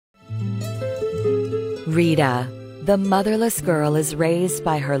Rita, the motherless girl, is raised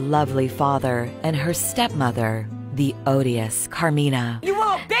by her lovely father and her stepmother, the odious Carmina. You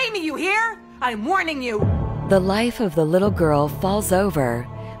will obey me, you hear? I'm warning you. The life of the little girl falls over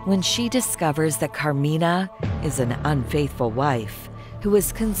when she discovers that Carmina is an unfaithful wife who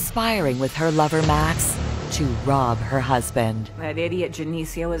is conspiring with her lover Max to rob her husband. That idiot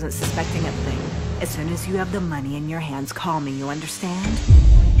Janicio isn't suspecting a thing. As soon as you have the money in your hands, call me, you understand?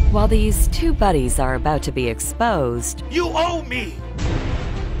 While these two buddies are about to be exposed, You owe me!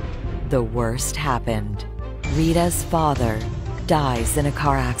 the worst happened. Rita's father dies in a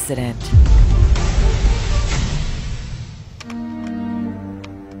car accident.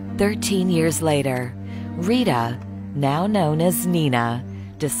 13 years later, Rita, now known as Nina,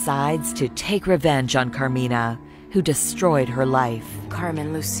 decides to take revenge on Carmina, who destroyed her life.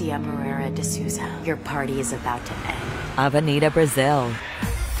 Carmen Lucia Moreira de Souza, your party is about to end. Avenida, Brazil.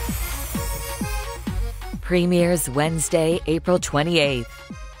 Premieres Wednesday, April 28th.